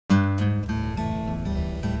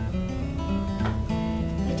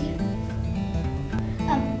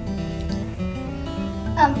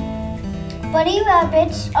bunny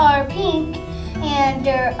rabbits are pink and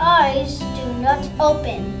their eyes do not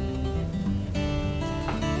open.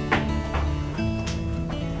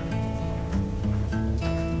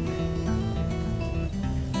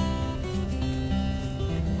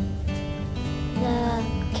 The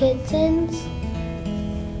kitten's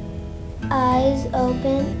eyes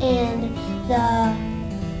open and the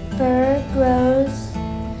fur grows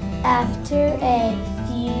after a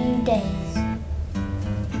few days.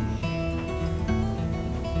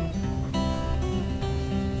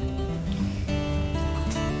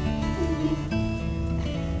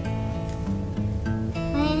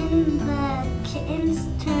 When the kittens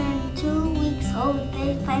turn 2 weeks old,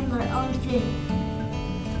 they find their own food.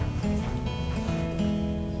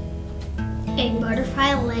 A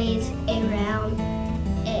butterfly lays a round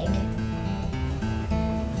egg.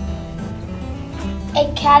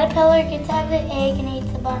 A caterpillar gets out of the egg and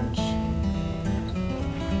eats a bunch.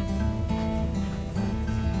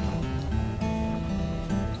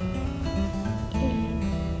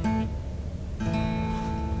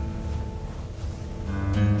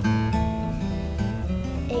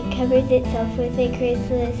 It covers itself with a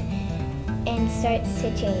chrysalis and starts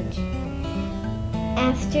to change.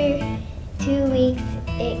 After 2 weeks,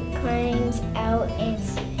 it climbs out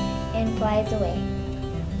and flies away.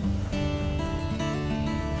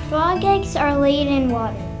 Frog eggs are laid in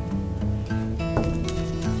water.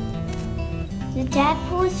 The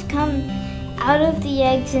tadpoles come out of the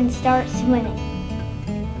eggs and start swimming.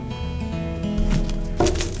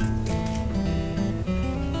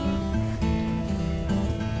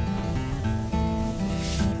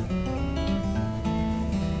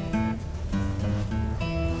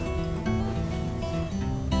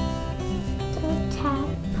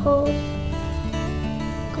 Tadpoles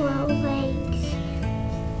grow legs,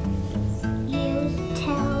 use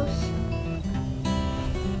tails,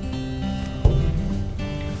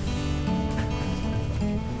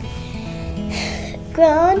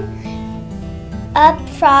 grown up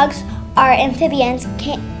frogs are amphibians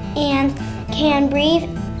and can breathe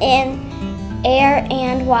in air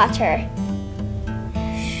and water.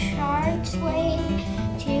 Sharks lay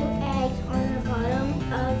 2 eggs on the bottom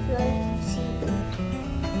of the sea.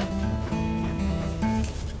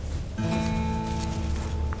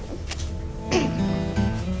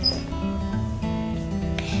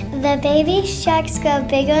 The baby sharks grow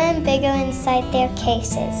bigger and bigger inside their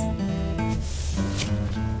cases.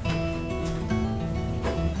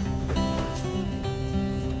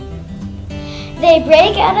 They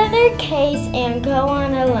break out of their case and go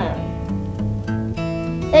on alone.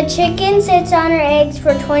 The chicken sits on her eggs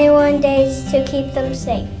for 21 days to keep them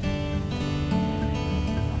safe.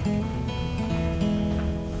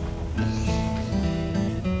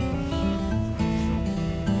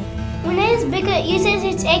 When it is bigger, it uses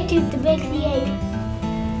its egg tooth to break the egg.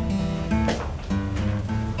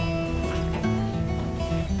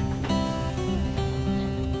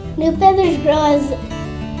 New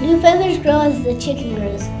feathers grow as the chicken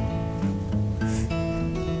grows.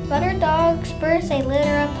 Butter dogs birth a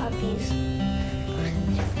litter of puppies.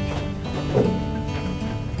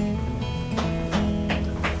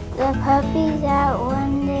 The puppies at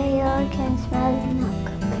 1 day old can smell the milk.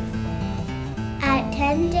 At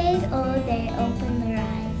 10 days old, they open their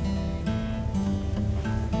eyes.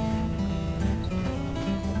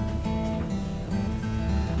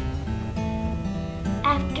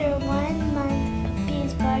 After 1 month,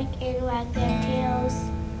 puppies bark and wag their tails.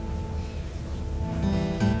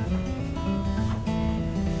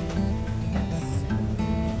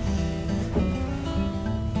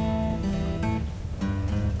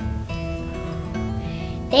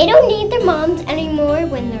 They don't need their moms anymore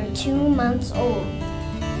when they're 2 months old.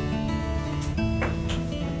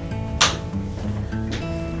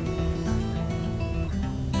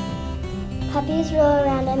 Puppies roll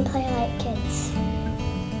around and play like kids.